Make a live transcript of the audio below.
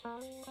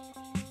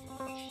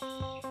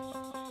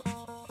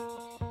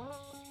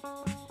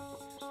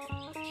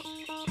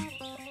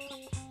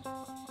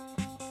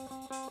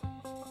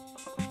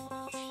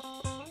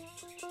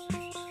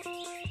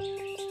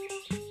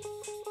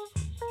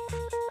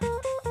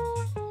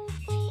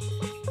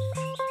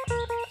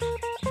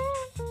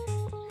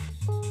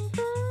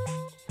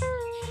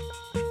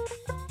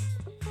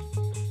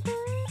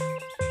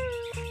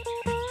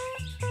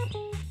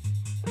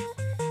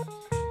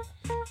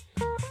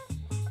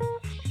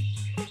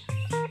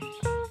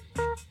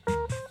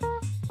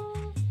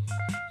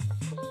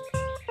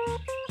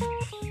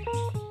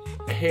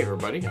Hey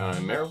everybody,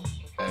 I'm Meryl.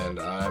 And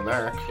I'm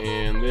Eric.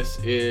 And this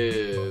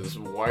is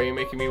Why Are You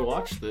Making Me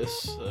Watch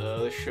This?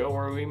 The show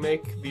where we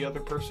make the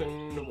other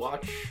person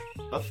watch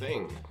a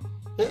thing.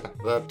 Yeah,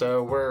 that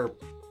we're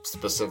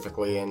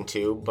specifically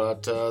into,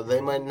 but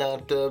they might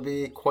not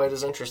be quite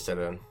as interested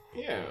in.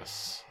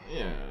 Yes.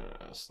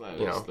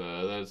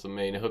 That is the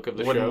main hook of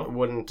the show.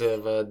 Wouldn't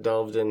have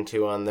delved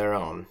into on their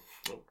own.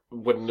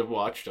 Wouldn't have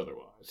watched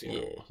otherwise.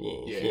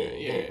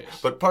 Yeah.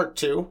 But part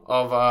 2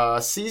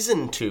 of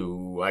season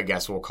 2, I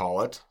guess we'll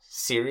call it.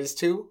 Series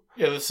 2?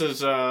 Yeah, this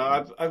is,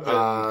 I've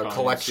been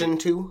collection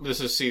 2? This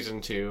is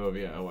season 2 of,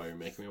 Why Are You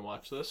Making Me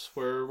Watch This?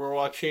 Where we're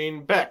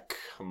watching Beck,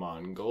 a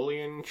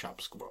Mongolian Chop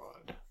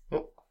Squad.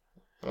 Oh.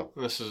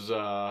 This is,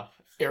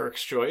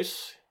 Eric's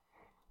choice.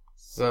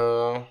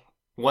 So...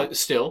 What,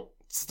 still,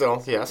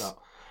 yes. No.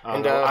 I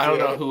don't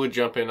know who would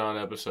jump in on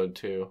episode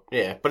 2.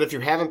 Yeah, but if you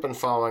haven't been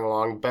following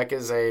along, Beck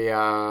is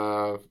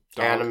a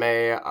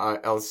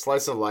a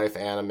slice of life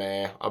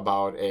anime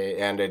about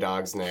a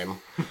dog's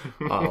name.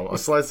 A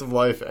slice of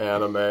life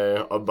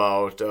anime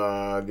about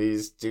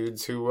these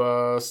dudes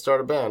who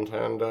start a band,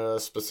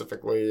 and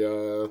specifically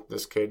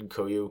this kid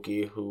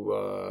Koyuki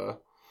who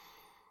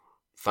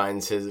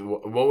finds his...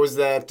 What was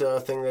that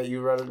thing that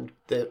you read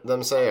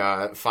them say?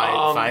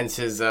 Finds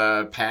his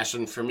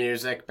passion for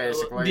music,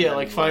 basically.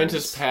 Yeah, finds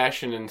his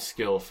passion and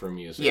skill for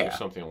music, or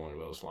something along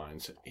those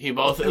lines. It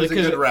was a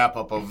good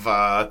wrap-up of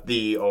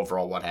the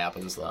overall what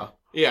happens, though.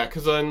 Yeah,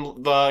 because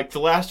on the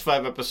last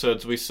 5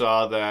 episodes, we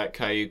saw that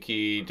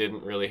Koyuki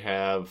didn't really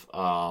have...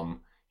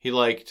 he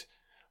liked...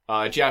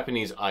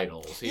 Japanese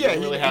idols. He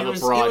didn't really have a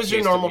broad. He was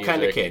your normal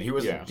kind of kid.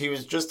 music. He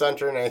was just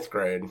entering 8th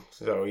grade,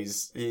 so he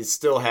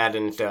still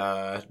hadn't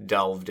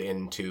delved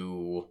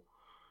into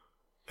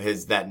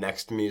that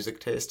next music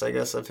taste, I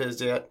guess, of his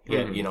yet.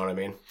 Yeah, you know what I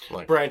mean.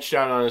 Branched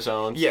out on his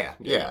own. Yeah.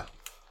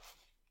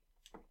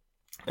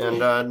 And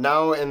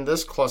now in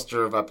this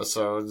cluster of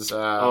episodes,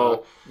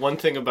 one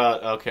thing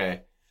about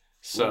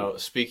So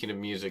speaking of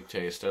music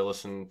taste, I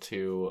listened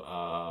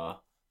to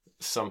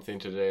something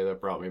today that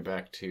brought me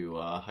back to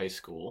high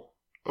school.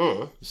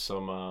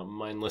 Some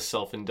mindless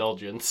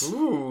self-indulgence.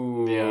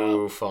 Ooh,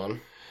 yeah.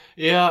 Fun.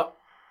 Yeah.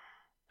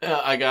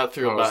 I got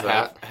through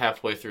about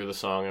halfway through the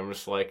song. I'm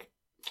just like,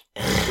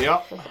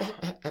 yep,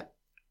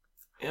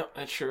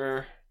 that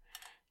sure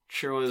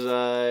was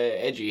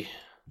edgy.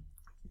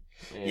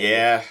 And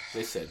yeah.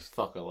 They said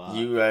fuck a lot.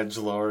 You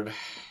edgelord.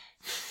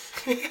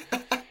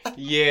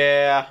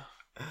 Yeah.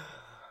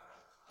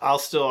 I'll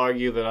still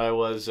argue that I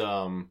was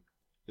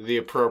the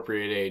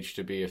appropriate age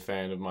to be a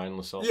fan of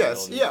mindless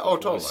self-indulgence. Yes, yeah,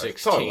 totally.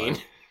 16.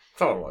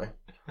 Totally.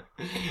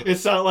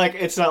 It's not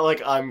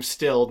like I'm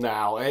still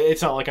now.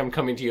 It's not like I'm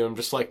coming to you and I'm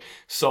just like,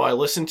 so I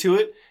listened to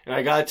it, and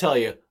I gotta tell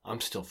you,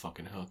 I'm still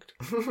fucking hooked.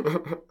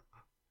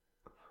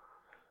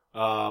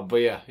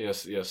 But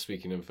yes,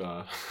 speaking of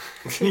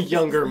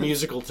younger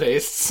musical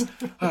tastes.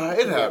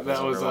 It happens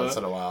every once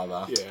in a while,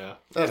 though. Yeah.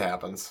 It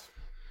happens.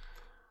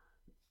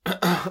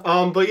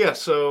 But yeah,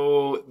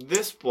 so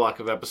this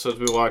block of episodes,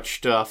 we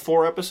watched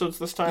 4 episodes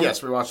this time?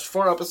 Yes, we watched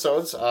 4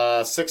 episodes,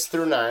 6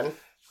 through 9.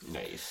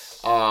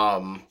 Nice.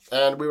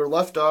 And we were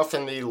left off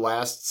in the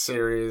last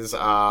series,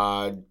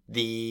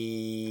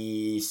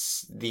 the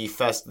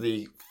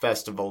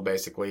festival,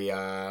 basically,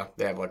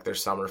 they have, their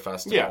summer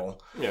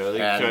festival.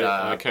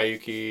 Yeah,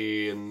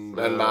 Koyuki and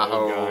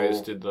Maho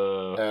guys did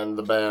and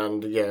the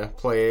band,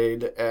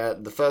 played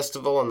at the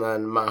festival, and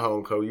then Maho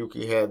and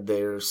Koyuki had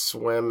their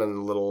swim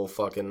and little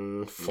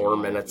fucking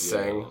 4-minute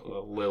sing.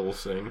 Little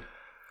sing.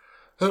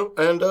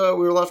 And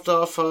we were left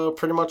off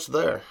pretty much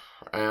there.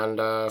 And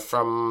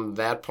from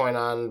that point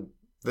on,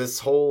 this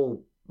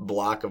whole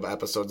block of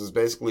episodes is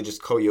basically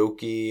just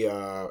Koyuki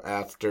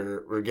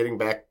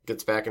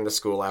gets back into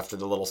school after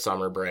the little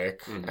summer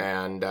break,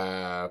 and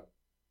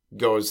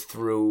goes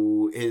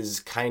through his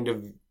kind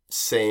of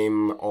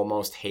same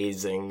almost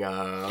hazing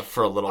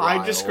for a little while.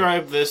 I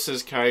describe this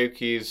as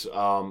Koyuki's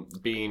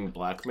being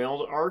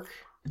blackmailed arc.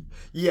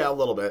 Yeah, a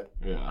little bit.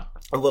 Yeah.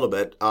 A little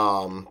bit.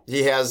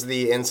 He has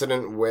the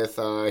incident with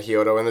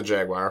Hyodo and the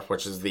Jaguar,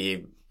 which is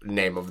the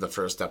name of the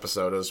first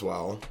episode as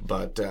well,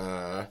 but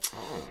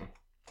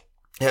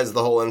has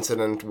the whole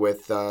incident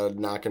with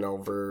knocking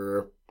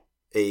over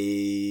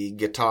a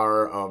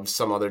guitar of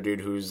some other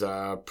dude who's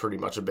pretty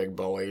much a big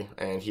bully,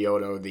 and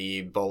Hyodo,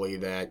 the bully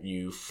that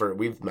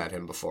we've met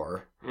him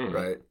before,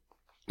 right?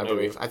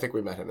 I think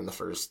we met him in the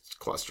first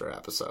cluster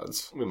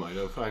episodes. We might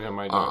have. I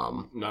might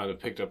not have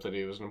picked up that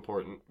he was an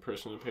important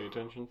person to pay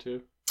attention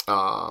to.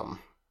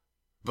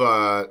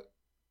 But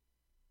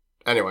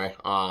anyway,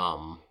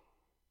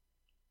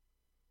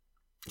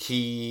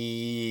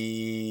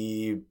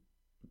 he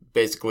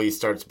basically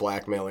starts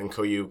blackmailing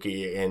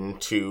Koyuki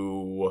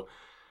into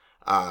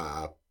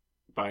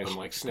buying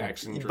him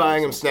snacks and drinks.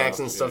 Buying him snacks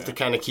and stuff to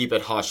kind of keep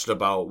it hushed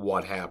about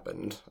what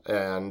happened.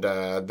 And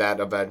that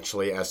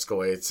eventually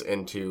escalates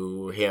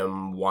into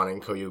him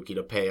wanting Koyuki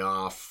to pay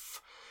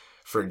off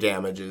for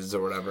damages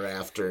or whatever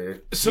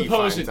after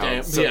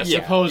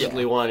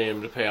supposedly wanting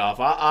him to pay off.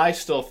 I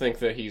still think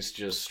that he's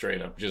just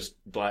straight up just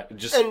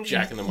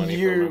jacking the money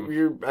from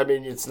him. I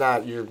mean,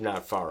 you're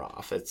not far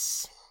off.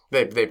 It's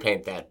they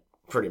paint that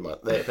pretty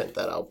much. They paint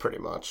that out pretty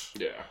much.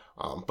 Yeah.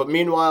 But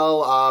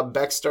meanwhile,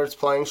 Beck starts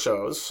playing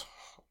shows.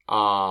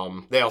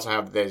 They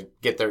also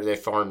they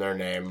form their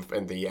name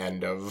in the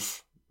end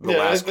of the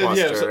last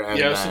cluster.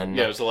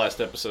 It was the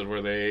last episode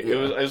where it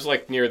was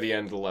like near the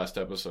end of the last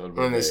episode.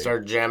 And they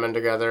start jamming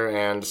together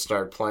and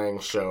start playing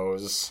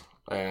shows.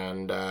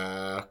 And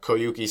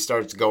Koyuki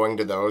starts going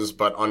to those,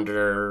 but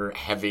under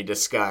heavy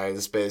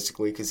disguise,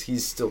 basically, because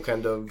he's still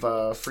kind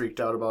of freaked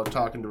out about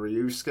talking to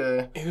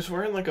Ryusuke. He was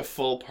wearing like a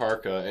full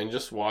parka, and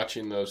just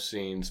watching those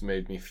scenes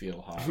made me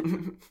feel hot.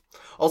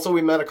 Also,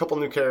 we met a couple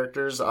new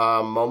characters.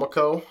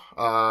 Momoko,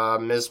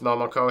 Ms.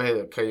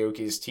 Momoko,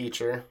 Koyuki's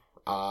teacher.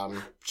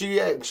 She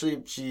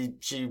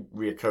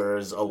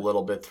reoccurs a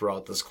little bit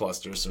throughout this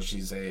cluster, so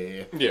she's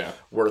a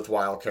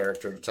worthwhile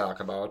character to talk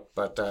about.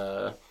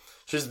 But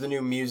she's the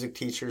new music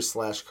teacher /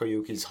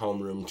 Koyuki's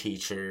homeroom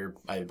teacher,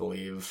 I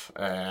believe,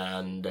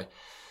 and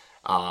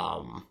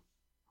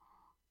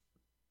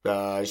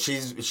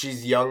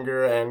she's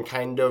younger and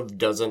kind of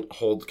doesn't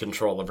hold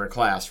control of her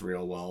class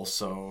real well.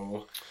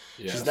 So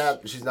she's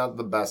not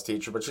the best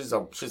teacher, but she's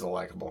a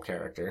likable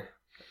character.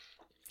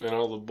 And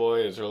all the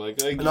boys are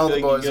like, and all the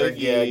boys are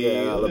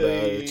all about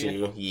it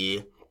too,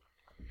 yeah.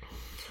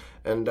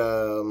 And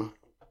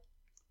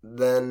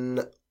then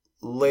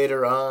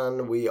later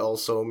on, we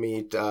also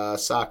meet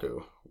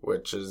Saku,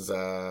 which is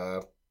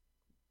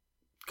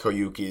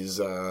Koyuki's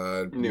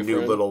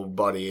new little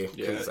buddy.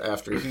 Because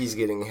after he's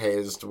getting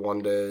hazed one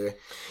day,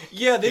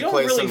 they don't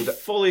really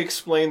fully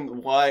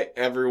explain why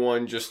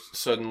everyone just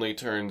suddenly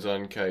turns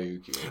on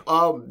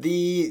Koyuki.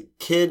 The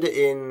kid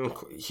in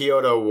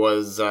Hyodo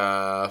was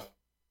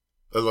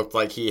it looked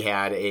like he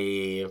had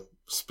a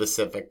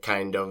specific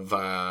kind of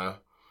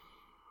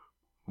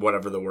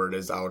whatever the word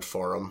is out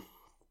for him.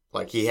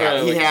 Like he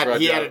had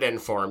it in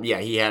for him.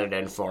 Yeah, he had it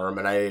in for him,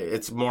 and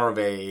it's more of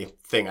a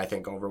thing I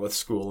think over with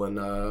school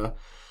in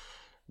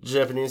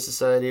Japanese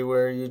society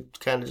where you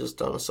kind of just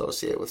don't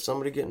associate with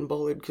somebody getting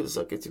bullied because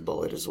that gets you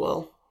bullied as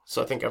well. So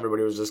I think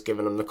everybody was just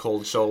giving him the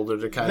cold shoulder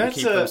to kind of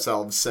keep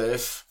themselves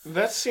safe.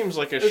 That seems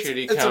like it's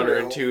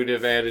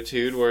counterintuitive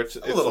attitude where it's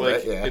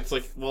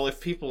like, well,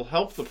 if people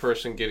help the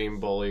person getting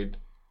bullied,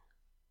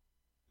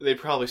 they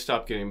probably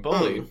stop getting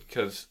bullied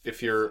because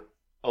if you're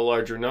a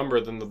larger number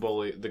than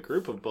the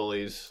group of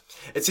bullies.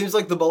 It seems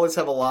like the bullies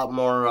have a lot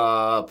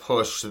more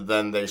push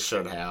than they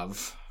should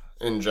have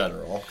in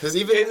general. Because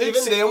even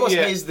they almost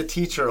haze the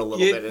teacher a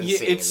little bit.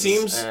 It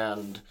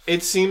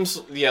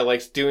seems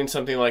like doing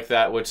something like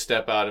that would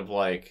step out of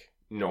like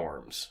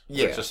norms.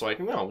 Yeah, it's just like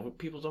no,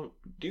 people don't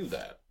do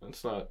that.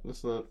 That's not.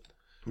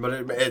 But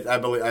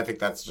I think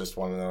that's just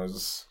one of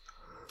those.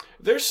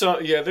 There's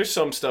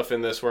some stuff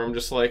in this where I'm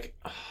just like.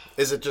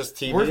 Is it just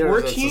TV or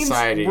is it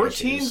society? We're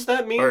teens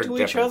that mean to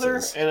each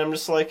other, and I'm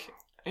just like,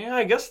 yeah,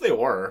 I guess they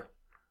were.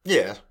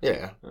 Yeah.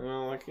 They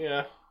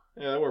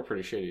were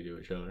pretty shitty to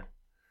each other.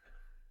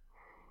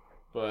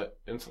 But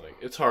it's like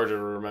it's harder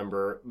to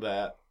remember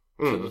that.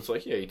 So it's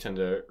like you tend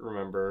to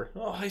remember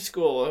high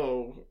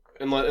school.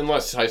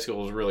 Unless high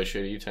school was really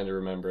shitty, you tend to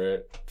remember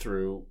it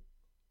through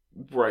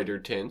brighter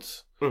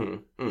tints.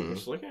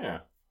 It's like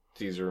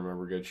it's easier to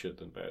remember good shit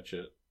than bad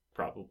shit.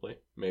 Probably,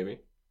 maybe.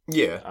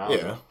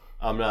 Yeah.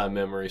 I'm not a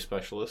memory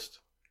specialist.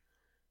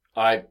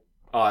 I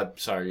meant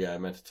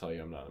to tell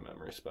you I'm not a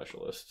memory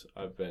specialist.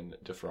 I've been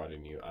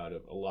defrauding you out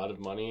of a lot of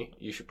money.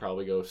 You should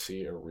probably go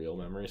see a real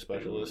memory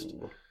specialist.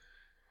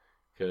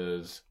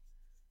 Because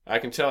I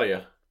can tell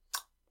you,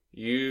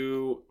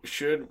 you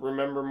should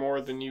remember more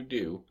than you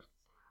do.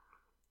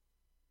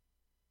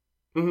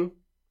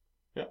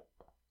 Yeah.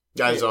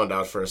 I zoned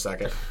out for a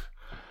second.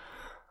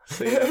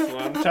 See, that's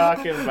what I'm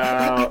talking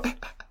about.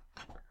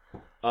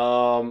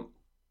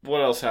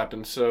 What else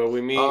happened? So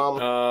we meet.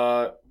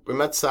 We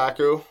met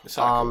Saku.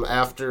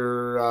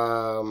 After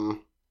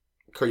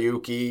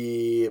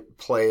Koyuki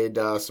played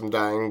some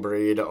Dying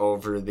Breed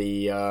over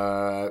the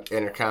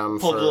intercom.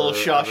 Pulled a little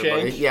Shawshank.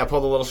 Everybody. Yeah,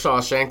 pulled a little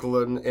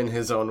Shawshank in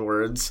his own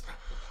words.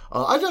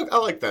 I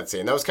like that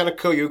scene. That was kind of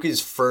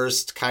Koyuki's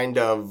first kind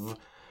of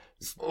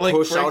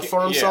push out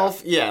for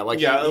himself. He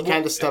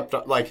kind of stepped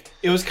up.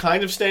 It was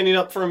kind of standing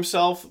up for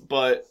himself,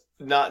 but.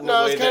 Not in a way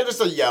it was kind of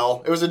just a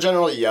yell. It was a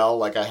general yell,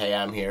 like a "Hey,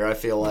 I'm here." I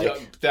feel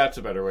like that's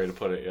a better way to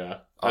put it. Yeah,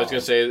 I was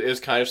gonna say it was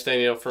kind of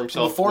standing up for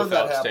himself. Before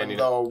that happened,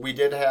 though, we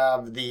did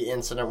have the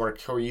incident where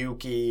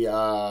Koyuki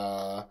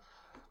got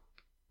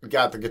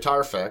the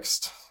guitar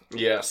fixed.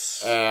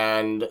 Yes,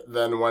 and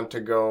then went to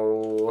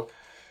go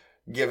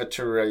give it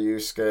to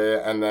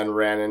Ryusuke, and then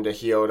ran into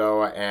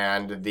Hyodo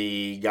and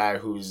the guy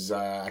who's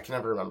I can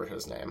never remember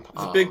his name.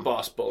 The big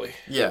boss bully.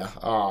 Yeah.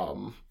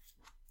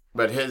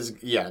 But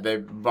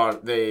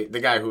the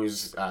guy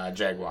who's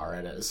Jaguar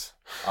it is.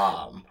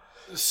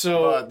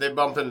 So they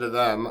bump into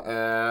them,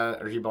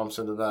 or he bumps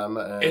into them.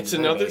 And it's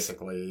another.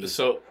 Basically,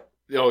 so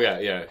Oh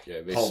yeah.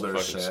 They pull their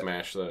fucking shit.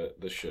 smash the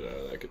shit out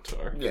of that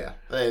guitar. Yeah,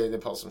 they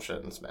pull some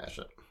shit and smash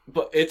it.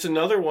 But it's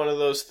another one of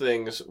those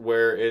things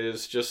where it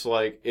is just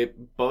like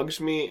it bugs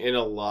me in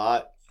a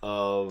lot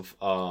of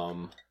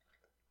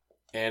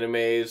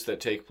animes that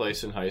take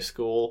place in high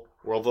school,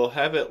 where they'll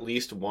have at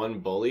least one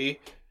bully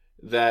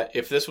that,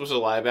 if this was a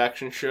live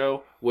action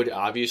show, would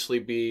obviously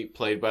be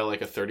played by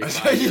like a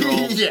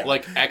 35-year-old Yeah.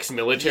 like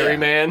ex-military Yeah.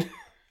 man.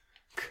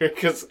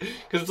 Because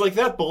it's like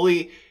that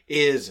bully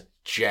is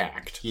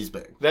jacked. He's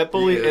big. That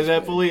bully He is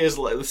big. bully is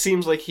it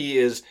seems like he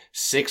is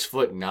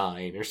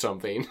 6'9" or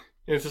something.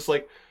 And it's just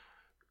like,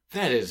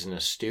 that isn't a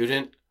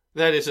student.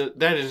 That is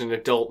an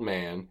adult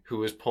man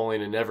who is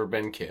pulling a Never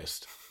Been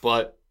Kissed,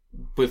 but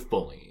with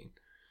bullying.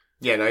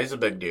 Yeah, no, he's a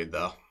big dude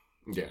though.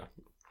 Yeah.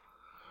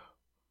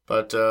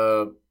 But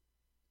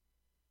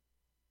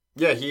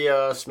yeah, he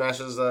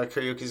smashes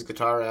Koyuki's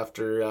guitar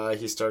after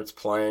he starts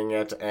playing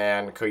it,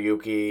 and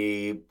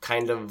Koyuki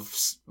kind of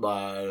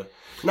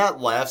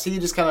not laughs. He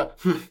just kind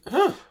of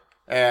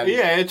and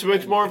Yeah, it's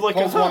more of like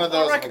pulls one of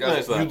those. I recognize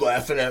and goes, that. You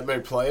laughing at me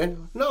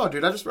playing? No,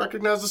 dude, I just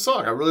recognize the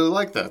song. I really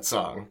like that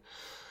song.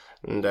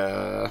 And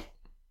yeah,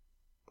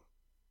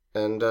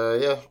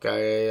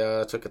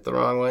 guy took it the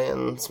wrong way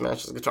and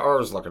smashed his guitar. Or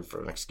was looking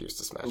for an excuse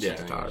to smash the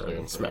guitar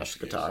and smash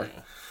the guitar.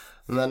 Yeah.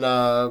 And then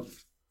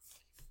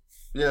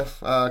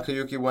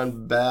Koyuki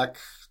went back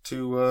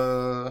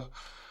to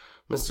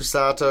Mr.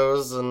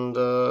 Sato's and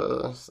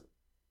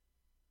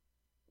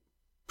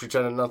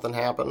pretended nothing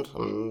happened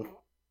and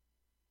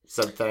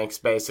said thanks,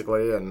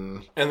 basically.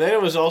 And then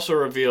it was also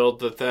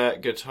revealed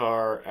that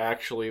guitar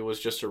actually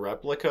was just a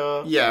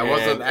replica. yeah, it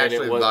wasn't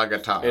actually the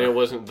guitar. And it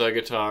wasn't the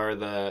guitar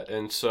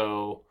and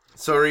so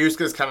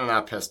Ryusuke's kind of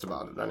not pissed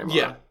about it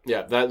anymore.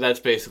 Yeah, that's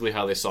basically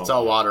how they solved It's it.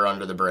 all water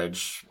under the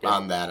bridge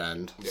on that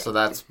end. Yeah. So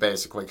that's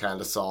basically kind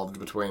of solved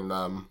between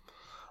them.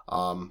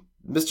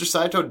 Mr.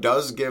 Saito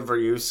does give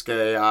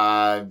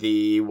Ryusuke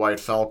the White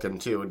Falcon,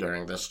 too,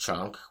 during this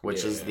chunk,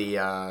 which is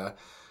the...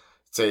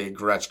 it's a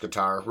Gretsch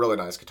guitar. Really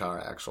nice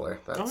guitar, actually.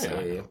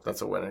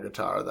 That's a winter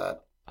guitar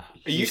that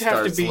he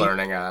starts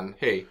learning on.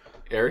 Hey,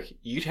 Eric,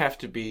 you'd have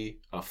to be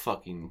a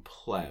fucking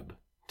pleb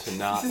to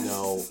not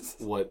know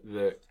what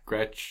the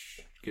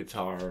Gretsch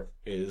guitar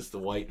is, the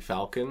White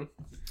Falcon.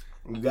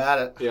 You got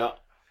it. Yeah.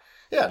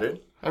 Yeah, dude.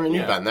 I mean,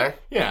 you've been there.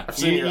 Yeah. I've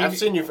seen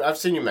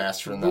you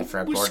mastering that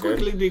fretboard, dude.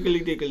 Squiggly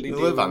diggly You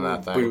live on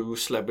that thing. Boo,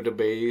 slap it a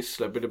bass,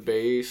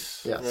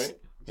 Yes. right?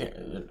 Yeah,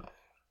 you know.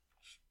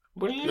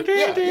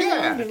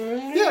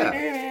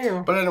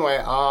 Yeah. But anyway,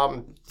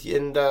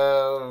 and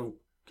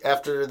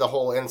after the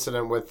whole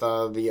incident with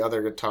the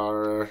other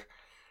guitar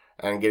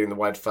and getting the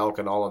White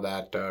Falcon, all of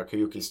that,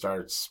 Koyuki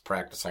starts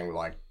practicing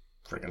like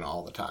freaking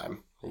all the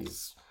time.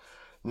 He's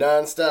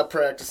non-stop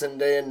practicing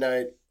day and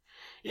night.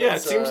 Yeah,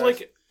 it seems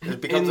like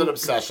it becomes an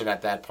obsession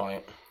at that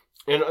point.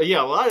 And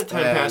a lot of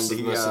time passes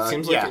in this. It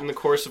seems like in the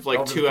course of like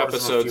over 2 the course of a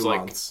episodes, few like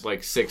months.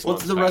 like 6 Well,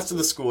 months. the rest of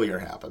the passes. school year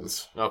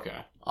happens.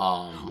 Okay.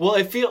 Well,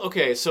 I feel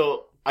okay.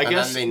 So I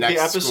guess then the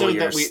next episode school year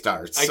that we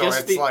starts. I So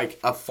guess it's like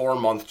a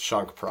 4-month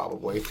chunk,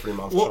 probably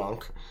 3-month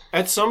chunk.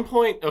 At some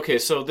point, okay,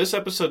 so this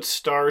episode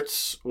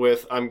starts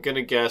with, I'm going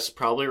to guess,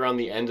 probably around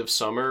the end of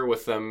summer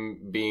with them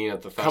being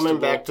at the festival.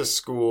 Coming back to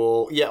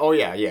school.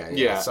 Yeah,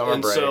 yeah. Summer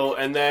and break.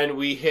 and then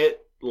we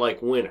hit,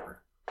 like, winter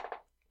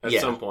at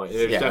some point.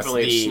 There's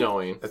definitely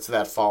snowing. It's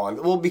that fall.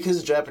 Well,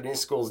 because Japanese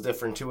school is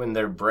different, too, in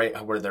their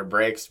where their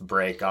breaks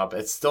break up.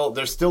 They're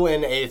still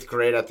in 8th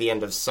grade at the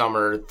end of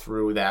summer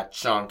through that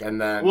chunk,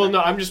 and then... Well,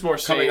 no, I'm just more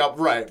saying... Coming up,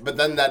 right, but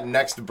then that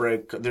next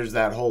break, there's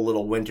that whole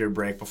little winter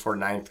break before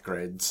 9th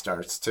grade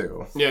starts,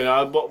 too. Yeah,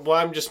 no,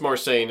 what I'm just more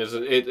saying is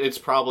it's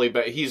probably...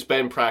 he's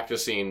been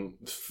practicing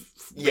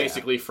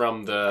basically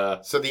from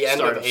the... So the end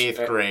start of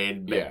 8th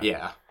grade,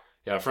 yeah.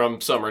 Yeah,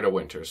 from summer to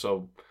winter,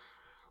 so...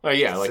 like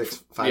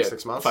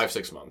 6 months?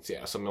 5-6 months,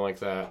 yeah, something like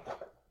that.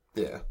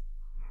 Yeah.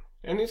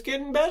 And he's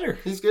getting better.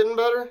 He's getting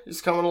better.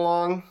 He's coming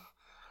along.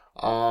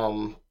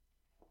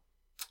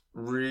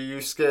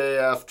 Ryusuke,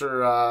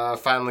 after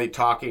finally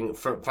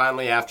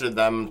after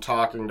them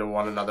talking to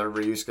one another,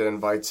 Ryusuke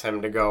invites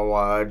him to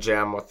go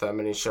jam with them,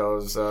 and he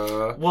shows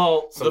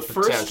well, some the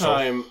first potential.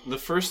 time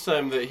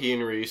that he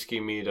and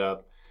Ryusuke meet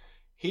up,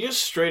 he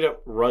just straight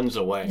up runs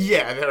away.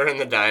 Yeah, they're in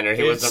the diner.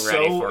 He wasn't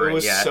ready for it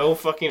was yet. so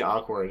fucking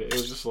awkward. It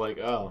was just like,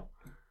 oh.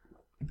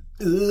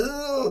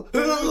 I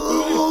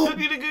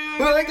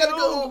gotta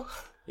go.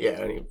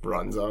 Yeah, and he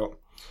runs out.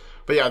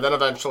 But yeah, then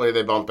eventually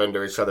they bump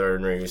into each other,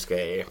 and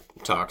Ryusuke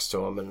talks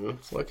to him, and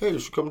it's like, hey, you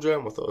should come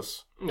jam with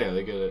us. Yeah,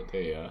 they get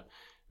it.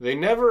 They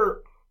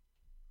never...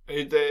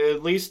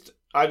 At least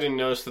I didn't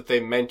notice that they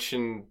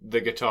mentioned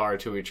the guitar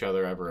to each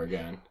other ever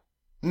again.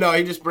 No,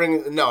 he just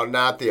brings... No,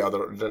 not the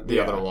other... The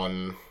other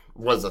one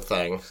was a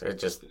thing. It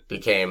just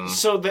became...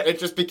 it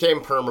just became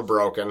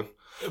perma-broken.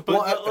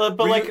 But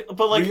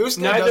Ryusuke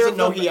neither doesn't of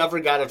know them, he ever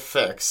got it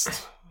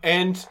fixed.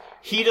 And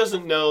he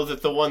doesn't know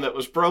that the one that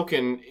was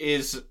broken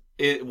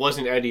it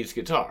wasn't Eddie's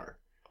guitar.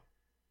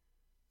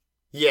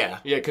 Yeah.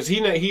 Yeah, because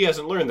he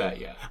hasn't learned that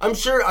yet. I'm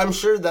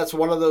sure that's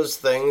one of those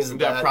things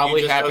that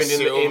probably you just happened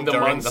in the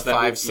during months the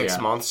 5-6 yeah.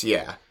 months.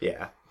 Yeah.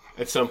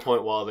 At some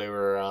point while they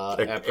were at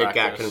it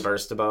got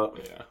conversed about.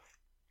 Yeah.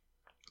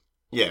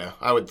 Yeah,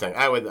 I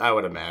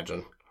would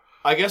imagine.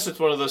 I guess it's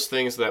one of those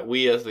things that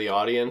we as the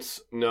audience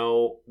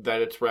know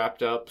that it's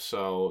wrapped up,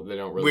 so they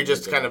don't really... We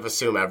just kind of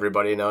assume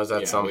everybody knows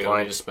at some we point.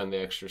 don't need to spend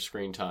the extra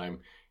screen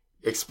time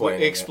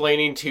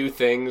explaining two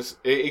things,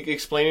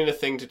 explaining a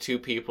thing to two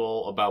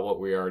people about what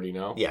we already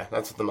know. Yeah,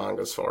 that's what the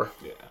manga's for.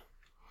 Yeah.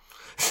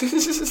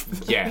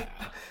 Yeah.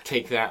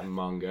 Take that,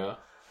 manga.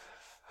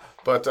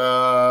 But,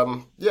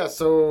 yeah,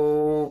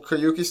 so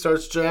Koyuki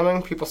starts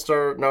jamming. People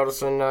start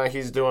noticing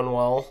he's doing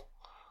well.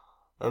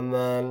 And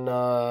then,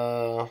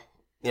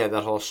 yeah,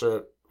 that whole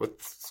shit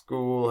with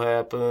school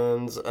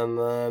happens. And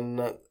then,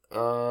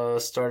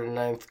 start in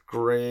 9th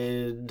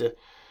grade.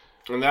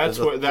 And that's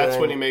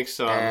when he makes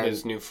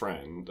his new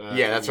friend. Then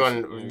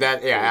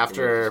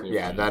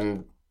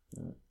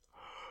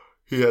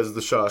he has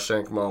the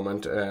Shawshank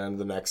moment, and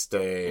the next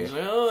day... He's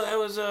like, oh, that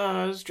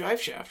was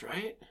Drive Shaft,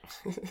 right?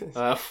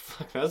 That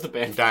was the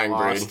band Dying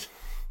Breed.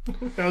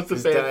 That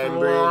was the band from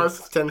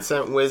Lost. 10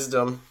 Cent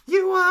Wisdom.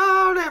 You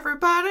out,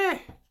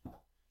 everybody!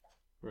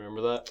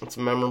 Remember that? It's a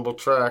memorable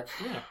track.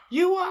 Yeah.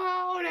 You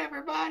out,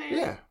 everybody!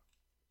 Yeah.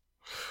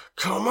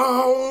 Come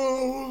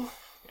on!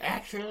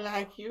 Acting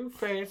like you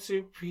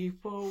fancy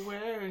people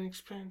wearing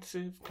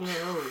expensive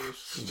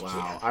clothes.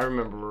 Wow, I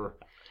remember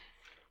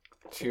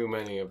too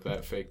many of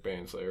that fake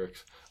band's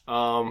lyrics.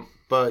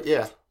 But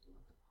yeah.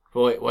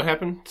 Wait, what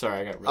happened?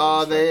 Sorry, I got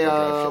really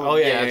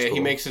distracted. Cool. He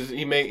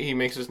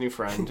makes his new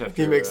friend.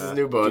 After, he makes his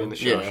new bud. The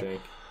Shawshank.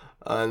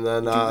 And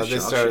then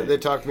they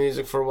talk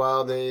music for a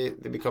while. They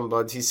become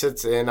buds. He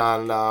sits in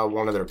on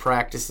one of their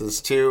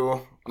practices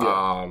too.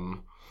 Yeah.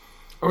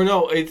 Or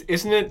no,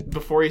 isn't it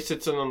before he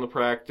sits in on the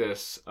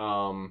practice,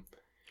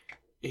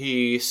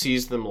 he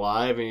sees them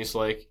live and he's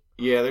like,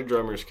 yeah, their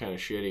drummer's kind of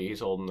shitty.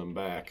 He's holding them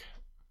back.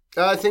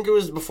 I think it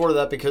was before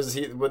that because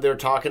when they were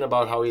talking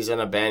about how he's in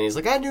a band, he's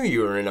like, I knew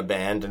you were in a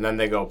band. And then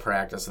they go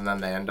practice and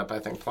then they end up, I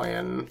think,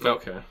 playing.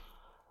 Okay.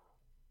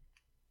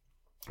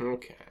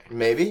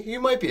 Maybe.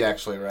 You might be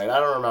actually right. I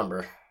don't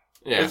remember.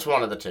 Yeah. It's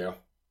one of the two.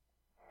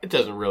 It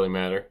doesn't really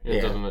matter.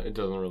 It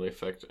doesn't really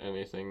affect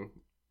anything.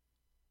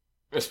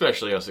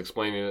 Especially us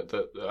explaining it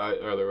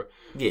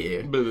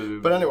Yeah.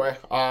 But anyway,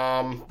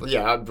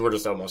 yeah, we're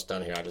just almost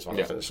done here. I just want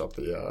to finish up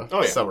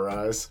the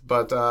summarize.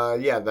 But that. Are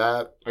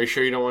you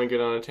sure you don't want to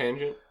get on a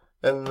tangent?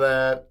 And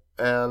then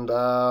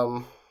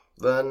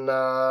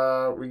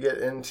we get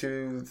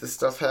into the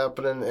stuff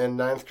happening in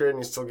 9th grade, and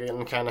he's still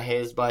getting kind of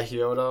hazed by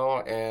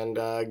Hyodo, and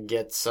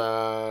gets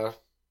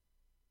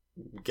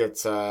he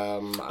gets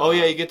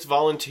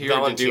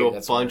volunteered to do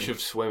a bunch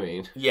of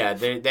swimming. Yeah,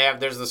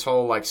 there's this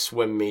whole like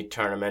swim meet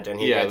tournament, and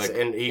he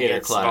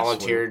gets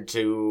volunteered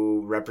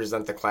to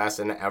represent the class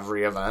in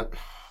every event.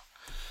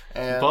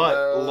 And,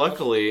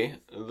 luckily,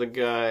 the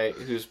guy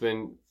who's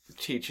been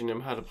teaching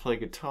him how to play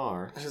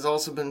guitar has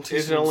also been teaching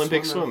is an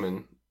Olympic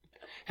swimming.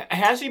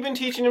 Has he been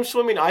teaching him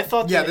swimming? I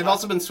thought. Yeah, they've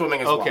also been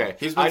swimming as well. Okay,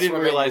 I didn't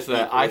realize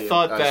that. I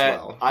thought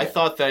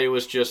that it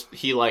was just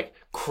he like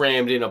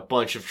crammed in a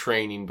bunch of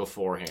training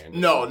beforehand.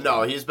 No,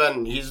 he's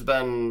been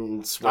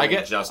swimming as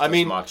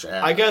much.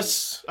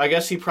 As I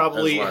guess he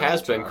probably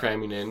has been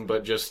cramming in,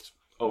 but just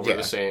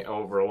over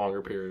over a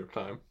longer period of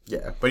time.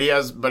 Yeah, but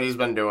he's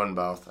been doing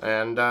both,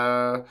 and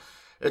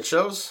it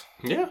shows.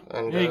 Yeah,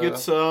 and he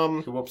gets he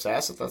whoops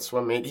ass at that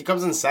swim meet. He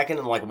comes in second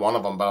in like one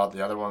of them, but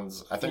the other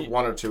ones, I think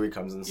one or two, he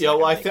comes in second. Yeah,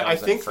 well, I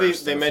think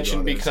they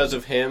mentioned because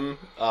of him,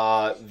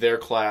 their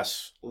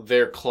class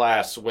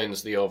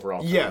wins the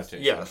overall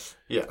competition.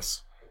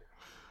 Yes.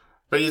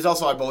 But he's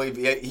also, I believe,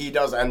 he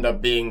does end up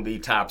being the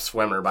top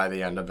swimmer by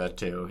the end of it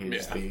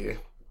too.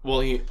 Well,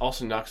 he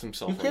also knocks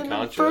himself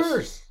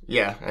unconscious.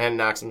 Yeah, and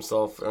knocks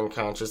himself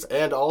unconscious.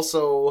 And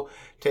also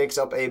takes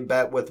up a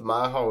bet with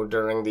Maho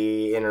during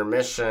the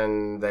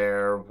intermission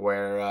there,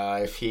 where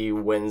if he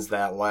wins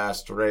that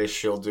last race,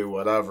 she'll do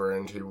whatever.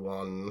 And he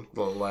won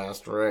the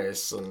last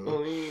race. And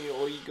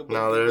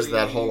now there's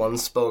that whole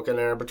unspoken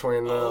air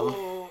between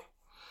them.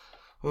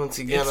 It's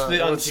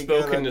the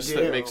unspokenness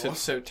that makes it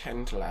so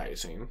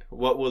tantalizing.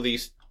 What will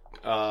these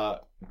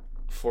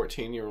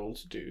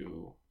 14-year-olds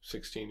do?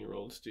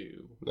 16-year-olds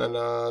do? Then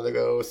they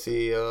go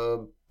see.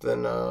 You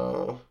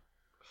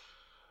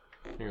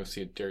go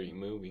see a dirty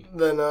movie.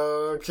 Then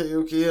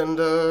Koyuki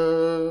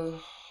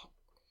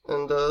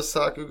and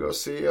Saku go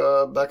see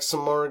Beck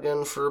some more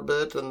again for a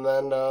bit, and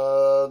then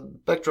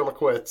Beck drummer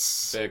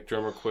quits. He's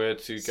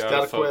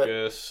gotta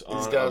focus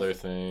on other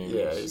things.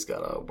 Yeah, he's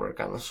gotta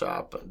work at the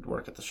shop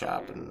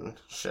and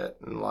shit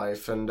in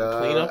life, and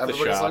clean up the shop.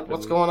 Everybody's like,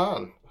 "What's going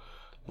on?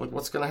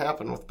 What's gonna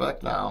happen with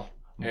Beck now?"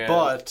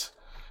 But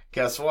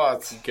guess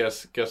what?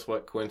 Guess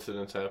what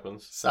coincidence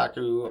happens?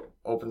 Saku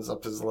opens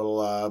up his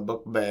little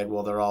book bag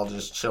while they're all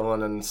just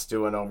chilling and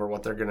stewing over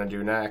what they're gonna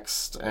do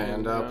next,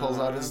 and pulls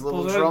out his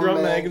little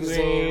drum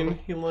magazine.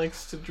 He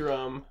likes to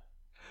drum.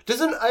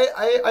 Doesn't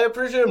I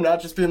appreciate him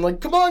not just being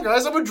like, come on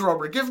guys, I'm a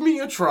drummer, give me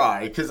a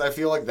try, because I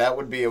feel like that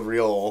would be a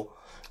real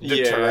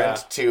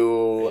deterrent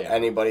to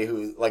anybody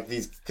who like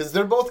these, because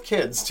they're both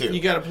kids too. You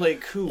gotta play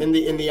cool. In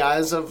the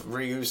eyes of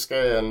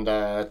Ryusuke and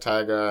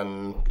Taiga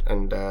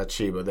and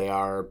Chiba, they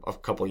are a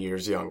couple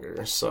years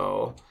younger.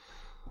 So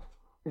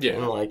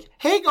I'm like,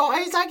 hey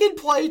guys, I can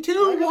play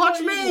too. Watch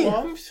me.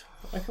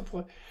 I can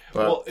play.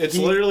 But well, it's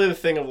literally the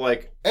thing of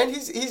like, and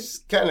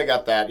he's kind of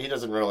got that. He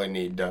doesn't really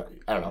need. I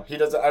don't know. He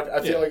doesn't.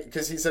 I feel like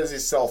because he says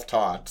he's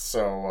self-taught,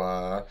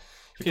 so.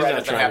 He probably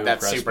doesn't have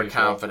that super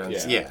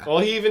confidence. Yeah. Well,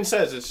 he even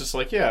says it's just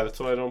like, that's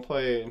why I don't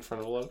play in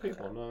front of a lot of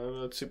people. I'm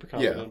not super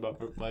confident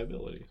about my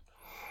ability.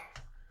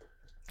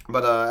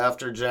 But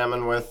after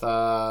jamming with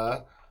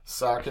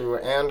Saku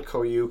and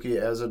Koyuki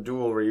as a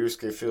duo,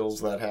 Ryusuke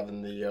feels that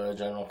having the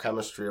general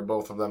chemistry of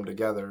both of them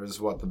together is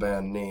what the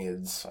band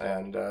needs.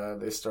 And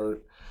they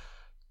start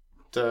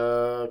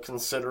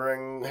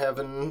considering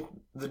having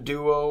the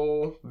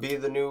duo be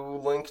the new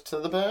link to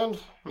the band.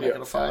 Make it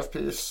a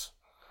 5-piece.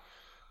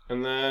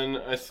 And then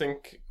I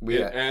think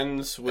it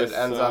ends with... It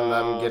ends on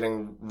them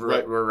getting...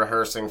 We're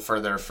rehearsing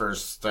for their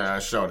first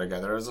show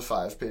together as a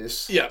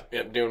 5-piece. Yeah,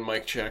 doing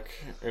mic check.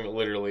 And it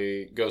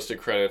literally goes to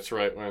credits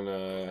right when...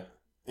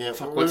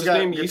 what's his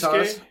name?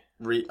 Yusuke?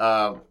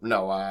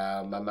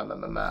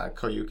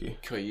 Koyuki.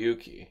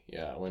 Koyuki,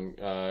 yeah. When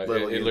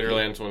it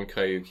literally ends when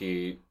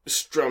Koyuki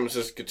strums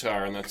his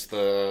guitar, and that's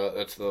the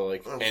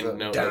end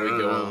note that we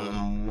go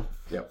on.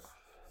 Yep.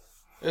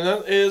 And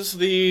that is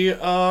the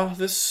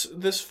this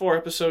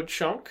 4-episode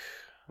chunk.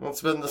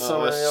 What's been the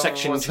summary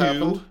section of 2?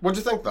 Happened? What'd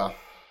you think, though?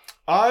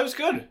 It was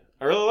good.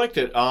 I really liked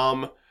it.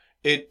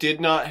 It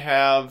did not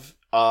have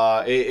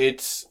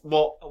it's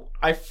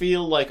I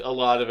feel like a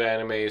lot of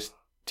animes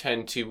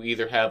tend to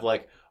either have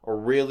like a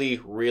really,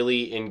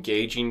 really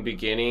engaging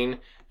beginning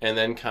and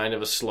then kind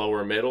of a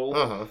slower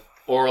middle,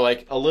 or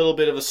like a little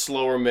bit of a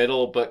slower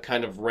middle but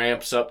kind of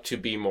ramps up to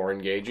be more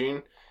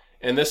engaging.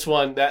 And this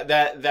one,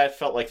 that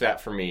felt like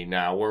that for me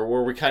now,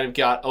 where we kind of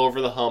got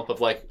over the hump of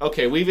like,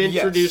 okay, we've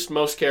introduced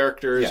most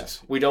characters.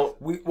 Yes.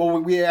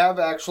 We have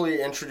actually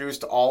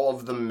introduced all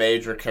of the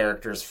major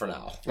characters for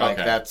now. Like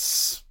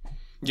that's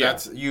we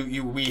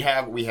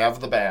have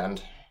the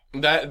band.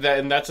 And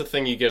that's a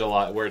thing you get a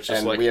lot, where it's just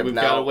and like we've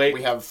got to wait.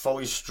 We have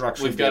fully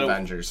structured the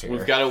Avengers here.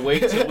 We've got to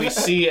wait till we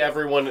see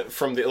everyone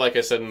from the, like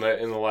I said in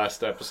the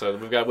last episode,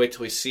 we've got to wait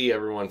till we see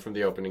everyone from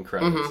the opening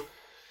credits.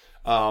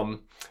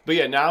 But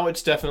yeah, now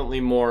it's definitely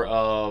more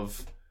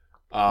of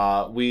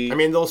I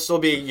mean, there'll still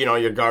be,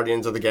 your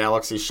Guardians of the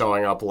Galaxy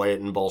showing up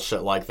late and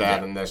bullshit like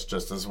that in this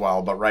just as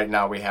well. But right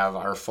now we have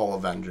our full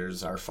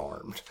Avengers are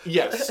formed.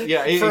 Yes,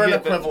 yeah. For an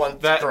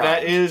equivalent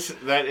that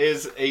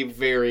is a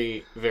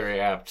very, very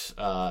apt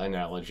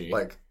analogy.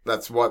 Like,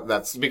 that's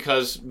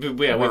because we've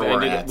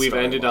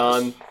ended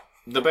on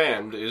the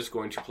band is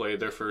going to play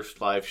their first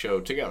live show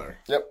together.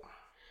 Yep.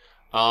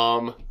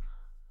 But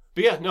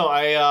yeah, no,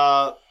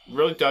 I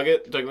really dug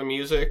the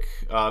music.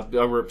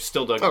 We're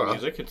still dug the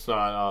music. It's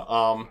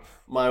not.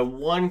 My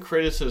one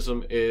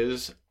criticism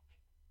is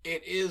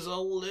it is a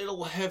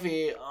little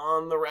heavy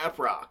on the rap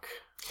rock.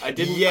 I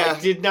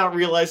did not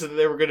realize that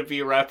they were going to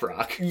be rap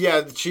rock.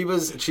 Yeah,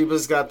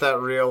 Chiba's got that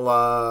real.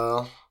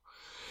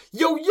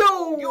 Yo,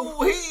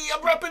 hey,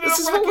 I'm rapping. This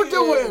is what we're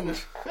doing.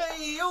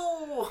 Hey,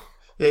 yo.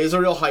 Yeah, he's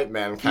a real hype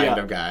man kind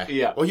of guy.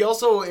 Yeah. Well, he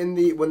also,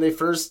 when they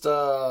first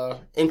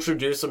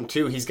introduce him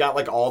too, he's got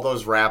like all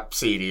those rap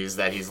CDs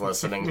that he's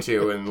listening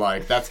to, and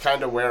like that's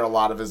kind of where a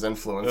lot of his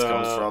influence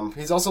comes from.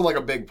 He's also like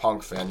a big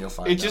punk fan. You'll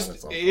find. It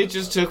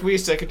just took me a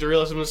second to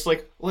realize. I'm just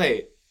like,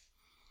 wait,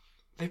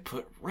 they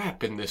put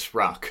rap in this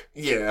rock.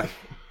 Yeah.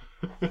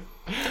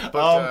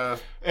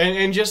 But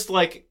and just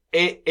like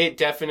it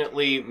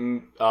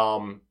definitely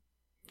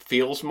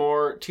feels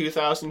more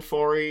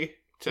 2004-y.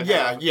 To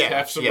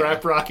have some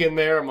rap rock in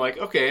there. I'm like,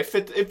 okay, it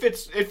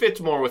fits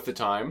more with the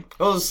time.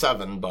 It was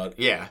 7, but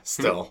yeah,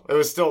 still. It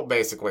was still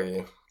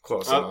basically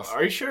close enough.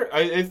 Are you sure?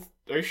 Are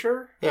you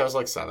sure? Yeah, it was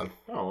like 7.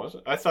 Oh, was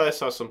it? I thought I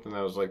saw something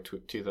that was like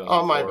 2004.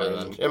 Oh, it might have been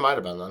then. It might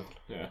have been then.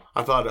 Yeah.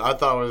 I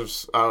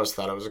always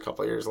thought it was a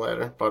couple years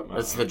later, but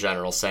it's the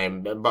general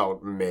same,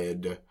 about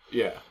mid.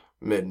 Yeah.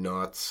 Mid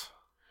nuts.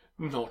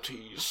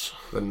 Naughties.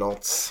 The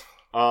nuts.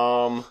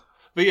 But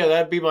yeah,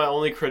 that'd be my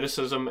only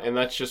criticism, and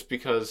that's just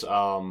because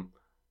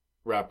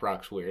rap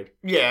rock's weird.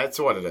 Yeah, it's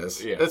what it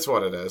is. Yeah. It's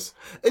what it is.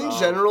 In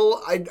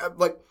general,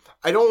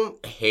 I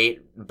don't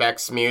hate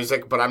Beck's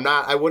music, but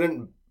I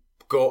wouldn't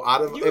go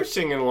out of... You were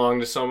singing along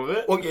to some of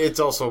it. Well, it's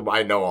also,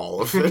 I know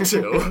all of it,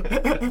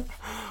 too.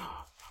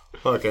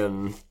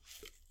 Fucking...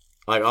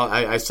 Like,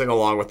 I sing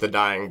along with the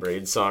Dying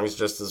Breed songs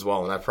just as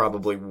well, and I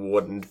probably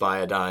wouldn't buy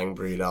a Dying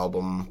Breed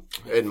album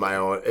in my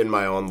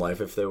own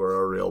life if they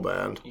were a real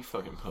band. You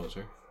fucking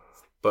poser.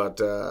 But,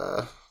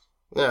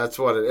 yeah, it's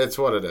what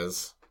it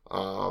is.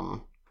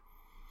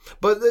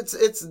 But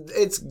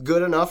it's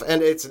good enough,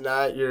 and it's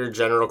not your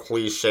general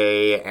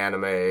cliche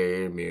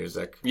anime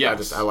music. Yeah,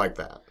 I like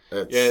that.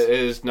 It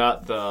is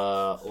not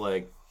the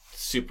like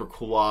super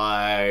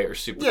kawaii or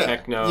super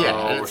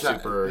techno or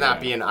super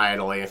not being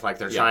idly like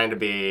they're trying to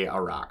be a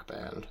rock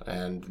band,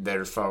 and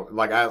they're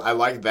I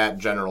like that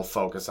general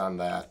focus on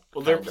that.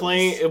 Well, they're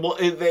playing.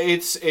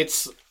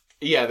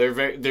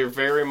 They're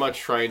very much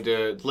trying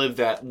to live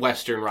that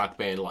Western rock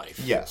band life.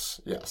 Yes.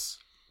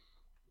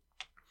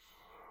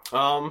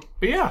 But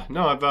yeah,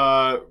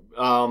 no,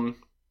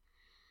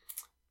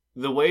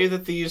 the way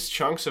that these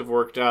chunks have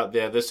worked out,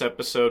 this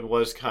episode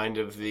was kind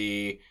of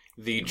the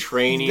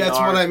training. That's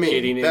what I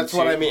mean. That's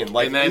what I mean.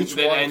 Like, and then, each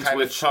one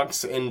kind of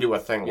chunks into a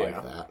thing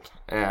like that,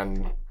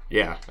 and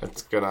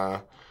it's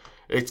gonna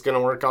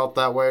work out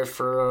that way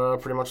for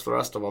pretty much the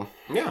rest of them.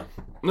 Yeah.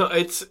 No,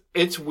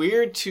 it's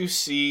weird to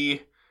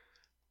see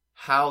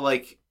how,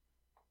 like,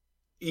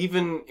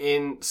 even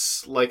in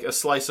like a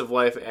slice of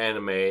life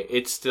anime,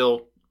 it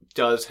still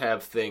does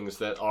have things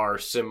that are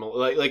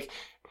similar. Like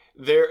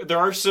there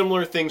are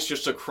similar things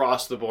just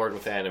across the board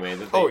with anime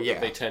that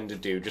they tend to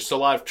do. Just a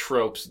lot of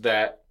tropes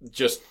that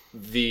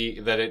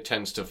it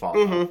tends to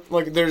follow. Mm-hmm.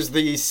 Like there's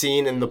the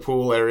scene in the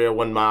pool area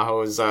when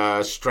Maho's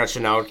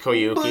stretching out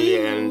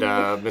Koyuki and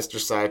Mr.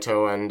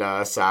 Saito and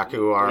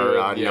Saku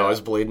are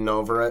nose bleeding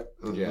over it.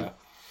 Mm-hmm.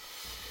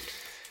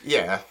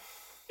 Yeah.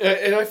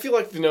 And I feel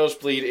like the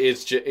nosebleed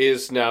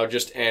is now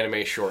just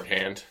anime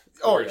shorthand.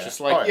 It's just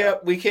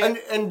like, we can't...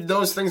 And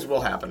those things will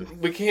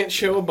happen. We can't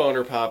show a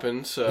boner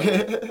popping, so...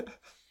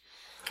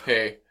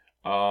 Hey,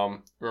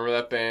 remember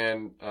that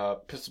band,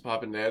 Pistol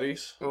Poppin'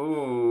 Daddies?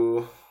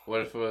 Ooh.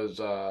 What if it was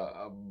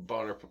a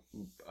boner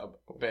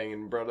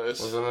banging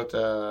brothers? Wasn't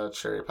it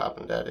Cherry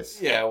Poppin' Daddies?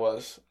 Yeah, it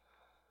was.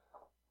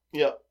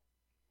 Yep.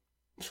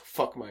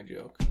 Fuck my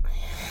joke.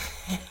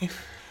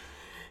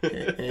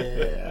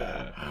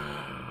 Yeah.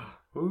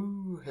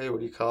 Ooh, hey, what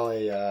do you call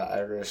a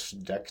Irish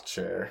deck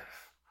chair?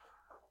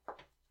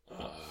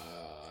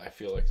 I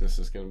feel like this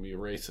is going to be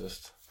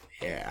racist.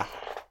 Yeah.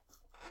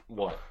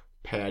 What?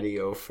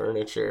 Patio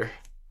furniture.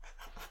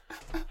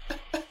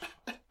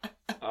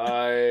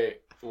 I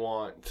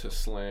want to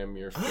slam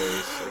your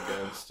face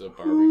against a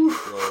barbecue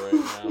grill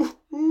right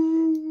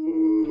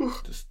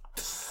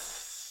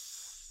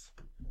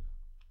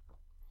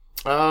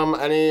now.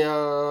 Any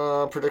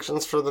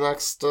predictions for the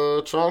next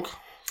chunk?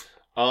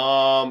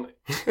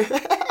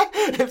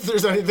 If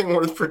there's anything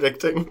worth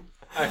predicting.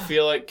 I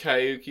feel like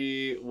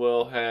Kayuki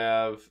will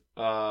have,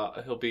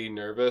 he'll be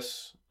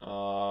nervous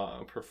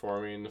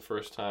performing the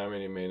first time,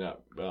 and he may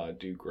not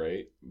do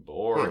great,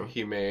 or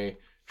he may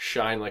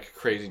shine like a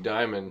crazy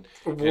diamond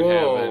and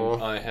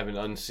have an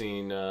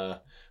unseen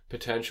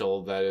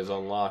potential that is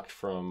unlocked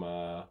from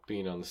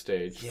being on the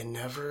stage. You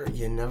never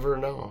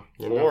know.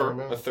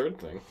 A third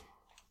thing.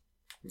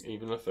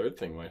 Even a third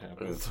thing might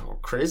happen. It's a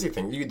crazy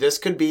thing. This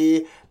could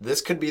be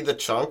the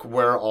chunk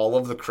where all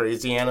of the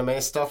crazy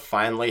anime stuff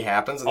finally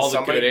happens. And all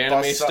the good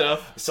anime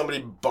stuff. Somebody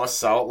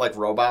busts out like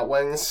robot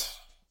wings.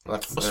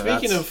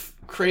 Speaking of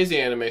crazy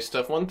anime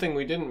stuff, one thing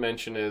we didn't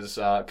mention is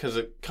because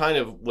it kind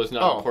of was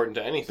not important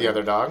to anything. The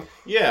other dog.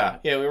 Yeah.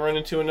 We run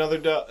into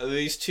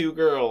these two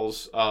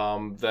girls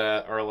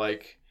that are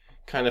like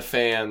kind of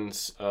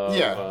fans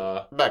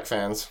of Beck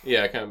fans.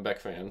 Yeah, kind of Beck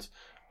fans.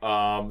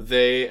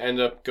 They end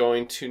up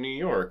going to New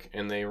York,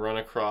 and they run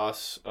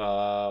across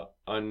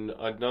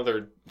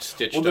another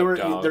stitched up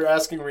dog. They're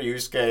asking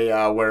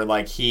Ryusuke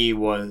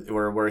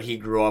where he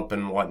grew up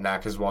and whatnot,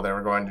 because while they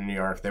were going to New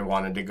York, they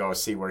wanted to go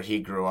see where he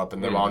grew up,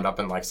 and they wound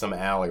up in like some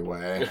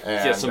alleyway.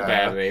 And, some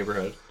bad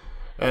neighborhood.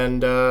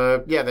 And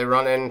they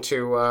run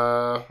into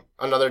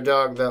another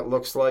dog that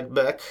looks like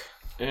Beck,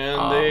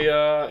 and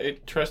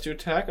it tries to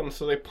attack them,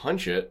 so they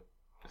punch it.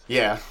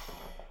 Yeah.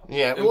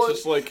 Yeah, it's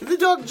just like the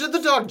dog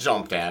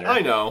jumped at her.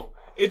 I know.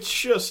 It's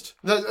just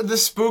the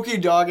spooky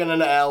dog in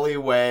an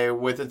alleyway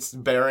with its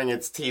baring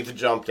its teeth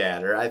jumped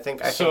at her. I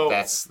think that's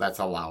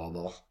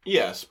allowable.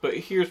 Yes, but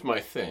here's my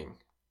thing.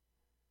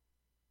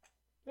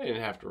 They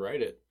didn't have to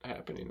write it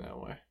happening that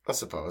way. I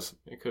suppose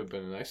it could have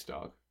been a nice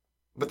dog,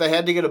 but they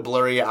had to get a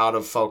blurry, out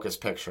of focus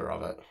picture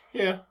of it.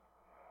 Yeah,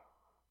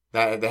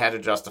 they had to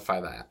justify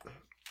that.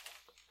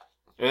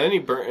 And then he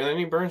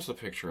burns the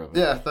picture of it.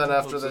 Yeah, then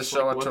after they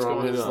show it to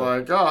him, he's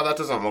like, oh, that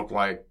doesn't look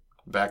like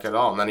Beck at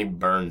all. And then he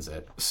burns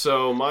it.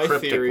 So my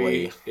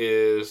theory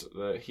is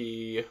that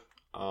he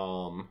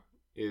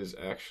is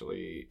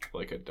actually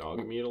like a dog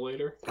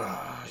mutilator.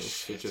 Oh, he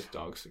stitches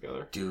dogs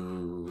together.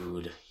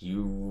 Dude,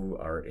 you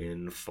are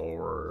in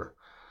for...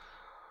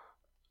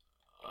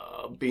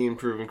 being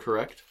proven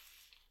correct.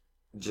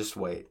 Just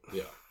wait.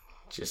 Yeah.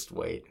 Just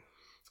wait.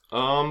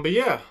 But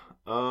yeah.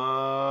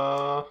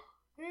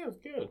 It's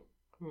good.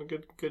 A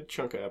good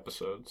chunk of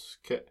episodes.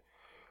 Okay.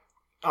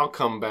 I'll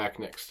come back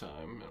next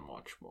time and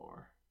watch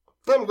more.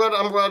 I'm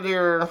glad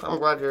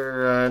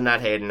you're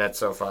not hating it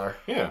so far.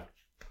 Yeah.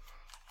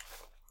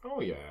 Oh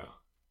yeah.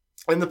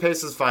 And the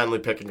pace is finally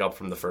picking up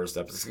from the first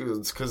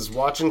episode, because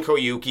watching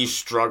Koyuki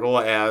struggle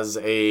as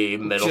a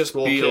middle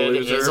school kid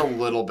is a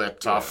little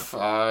bit tough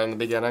in the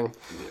beginning.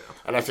 Yeah.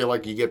 And I feel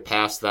like you get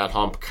past that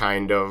hump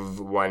kind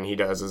of when he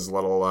does his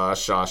little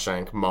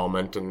Shawshank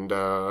moment, and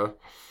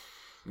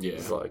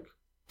he's like,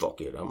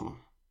 fuck it,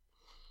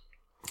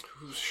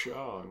 Who's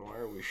Shaw and why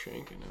are we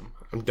shanking him?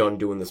 I'm done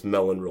doing this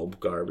melon roll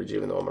garbage,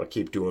 even though I'm going to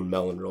keep doing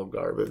melon roll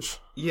garbage.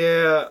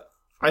 Yeah,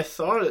 I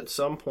thought at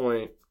some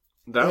point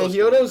that was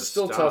Hyodo's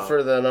still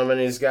tougher than him, and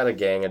he's got a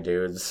gang of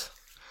dudes.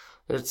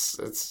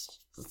 It's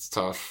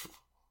tough.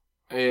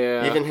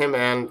 Yeah.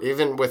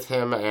 Even with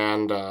him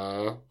and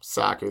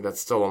Saku,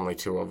 that's still only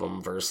 2 of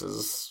them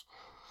versus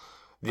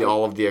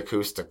all of the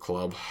acoustic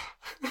club.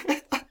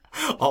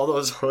 All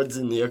those hoods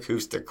in the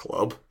acoustic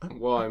club.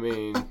 Well, I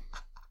mean,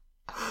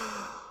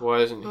 why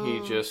isn't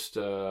he just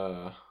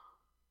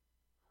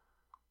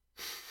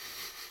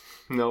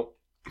Nope.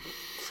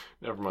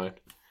 Never mind.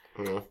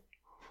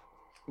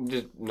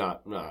 Just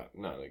not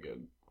a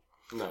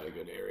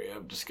good area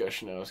of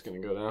discussion I was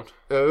going to go down.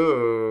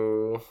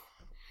 Oh.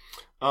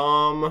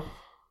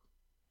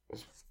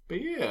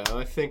 But yeah,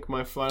 I think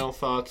my final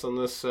thoughts on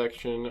this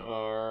section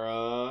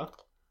are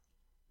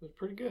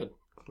pretty good.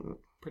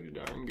 Pretty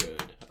darn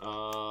good.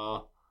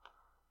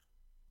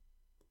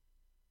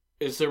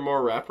 Is there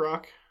more rap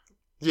rock?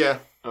 Yeah.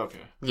 Okay.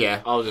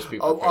 Yeah. I'll just be.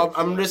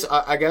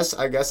 I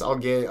guess I'll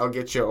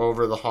get you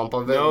over the hump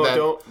of it.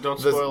 No, don't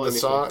spoil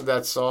anything.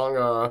 That song,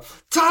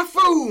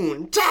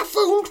 Typhoon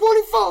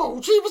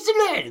 24. She was the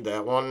name.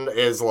 That one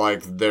is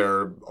like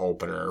their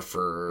opener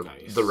for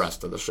the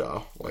rest of the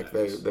show. Like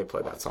they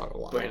play that song a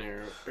lot.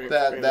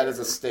 That is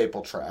a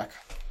staple track.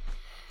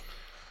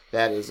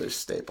 That is a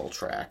staple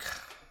track.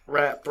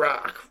 Rap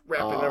rock,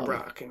 rapping and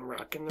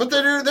rocking. But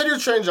they do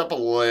change up a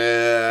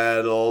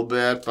little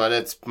bit, but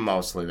it's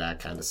mostly that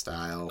kind of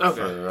style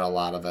for a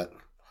lot of it.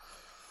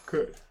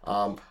 Good.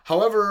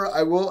 However,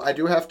 I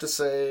do have to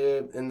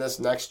say, in this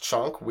next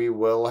chunk, we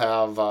will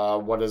have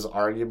what is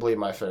arguably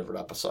my favorite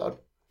episode.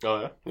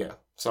 Oh yeah. Yeah.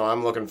 So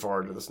I'm looking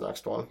forward to this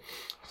next one.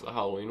 It's the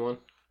Halloween one.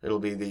 It'll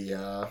be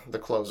the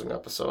closing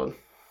episode.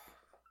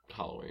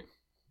 Halloween.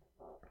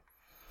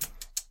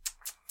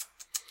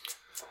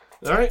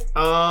 All right.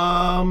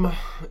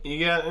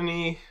 You got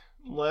any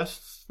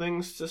last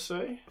things to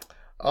say?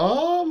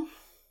 No,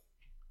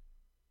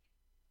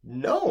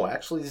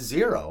 actually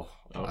 0.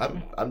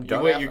 Okay. I'm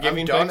done. You're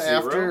giving back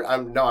 0?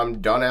 I'm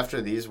done after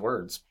these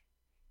words.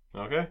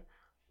 Okay.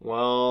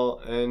 Well,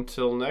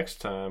 until next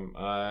time,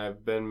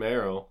 I've been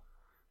Meryl,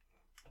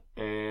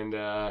 and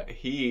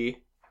he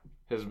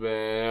has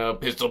been a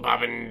pistol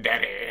popping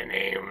daddy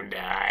named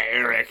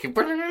Eric.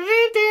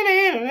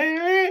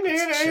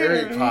 It's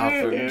cherry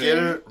popping. Get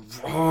it?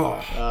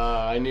 Oh.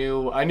 I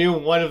knew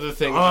one of the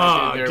things.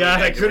 I did there.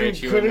 God, I couldn't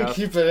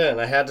keep it in.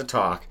 I had to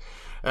talk.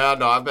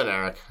 No, I've been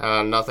Eric.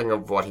 Nothing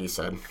of what he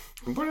said.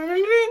 I'll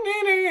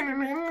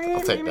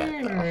take that.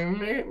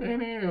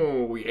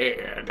 Oh,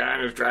 yeah.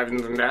 Diners,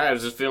 Drive-Ins, and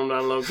Dives is filmed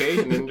on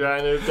location in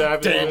Diners,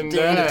 Drive-Ins, and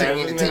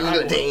Dives.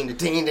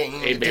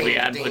 Hey, baby,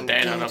 I'd put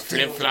that on a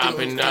flip-flop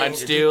and I'd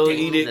still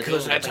eat it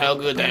because that's how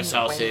good that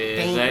sauce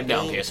is. That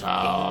donkey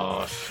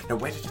sauce. All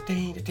right,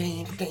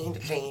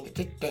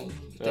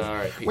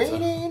 pizza.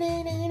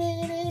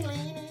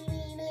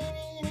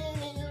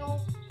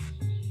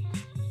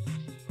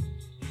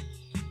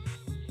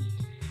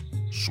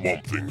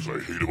 Swamp Things I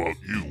Hate About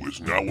You is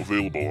now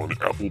available on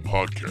Apple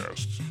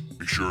Podcasts.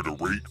 Be sure to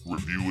rate,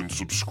 review, and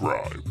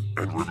subscribe.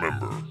 And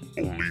remember,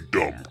 only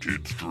dumb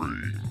kids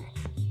dream.